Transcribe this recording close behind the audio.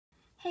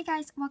Hey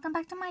guys, welcome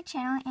back to my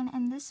channel, and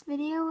in this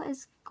video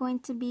is going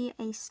to be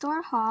a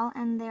store haul,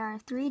 and there are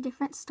 3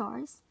 different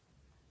stores.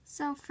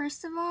 So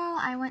first of all,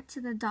 I went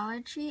to the Dollar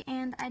Tree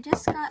and I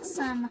just got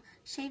some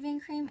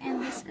shaving cream,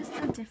 and this is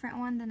the different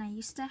one than I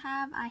used to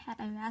have. I had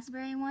a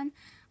raspberry one,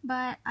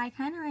 but I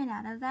kind of ran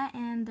out of that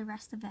and the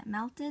rest of it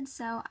melted,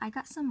 so I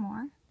got some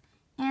more.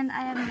 And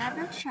I have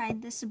never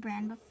tried this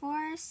brand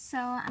before, so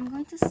I'm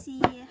going to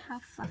see how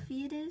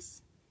fluffy it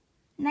is.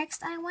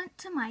 Next, I went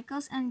to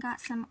Michael's and got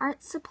some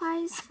art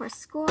supplies for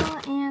school,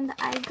 and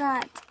I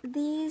got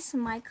these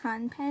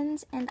Micron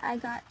pens, and I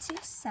got 2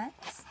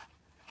 sets,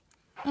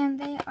 and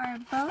they are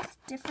both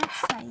different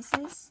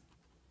sizes.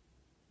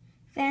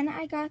 Then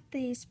I got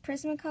these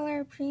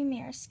Prismacolor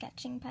Premier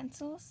sketching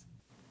pencils,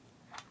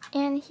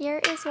 and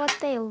here is what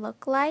they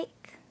look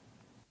like.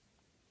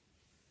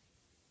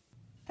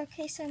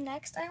 Okay, so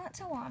next I went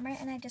to Walmart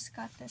and I just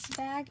got this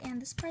bag,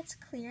 and this part's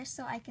clear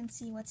so I can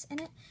see what's in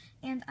it,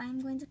 and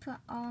I'm going to put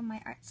all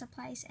my art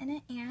supplies in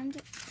it, and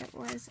it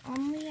was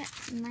only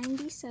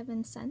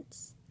 97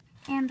 cents.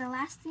 And the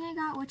last thing I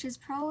got, which is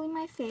probably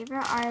my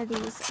favorite, are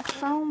these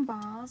foam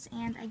balls,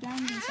 and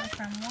again, these are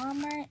from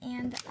Walmart,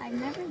 and I've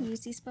never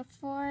used these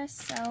before,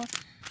 so I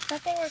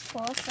thought they were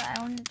cool, so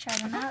I wanted to try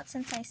them out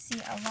since I see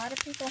a lot of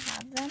people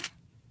have them.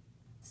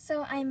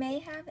 So I may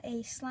have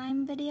a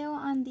slime video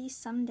on these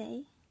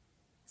someday.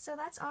 So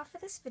that's all for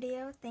this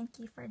video. Thank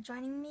you for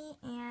joining me,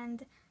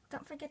 and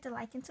don't forget to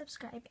like and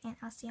subscribe, and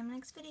I'll see you in my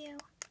next video.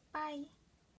 Bye!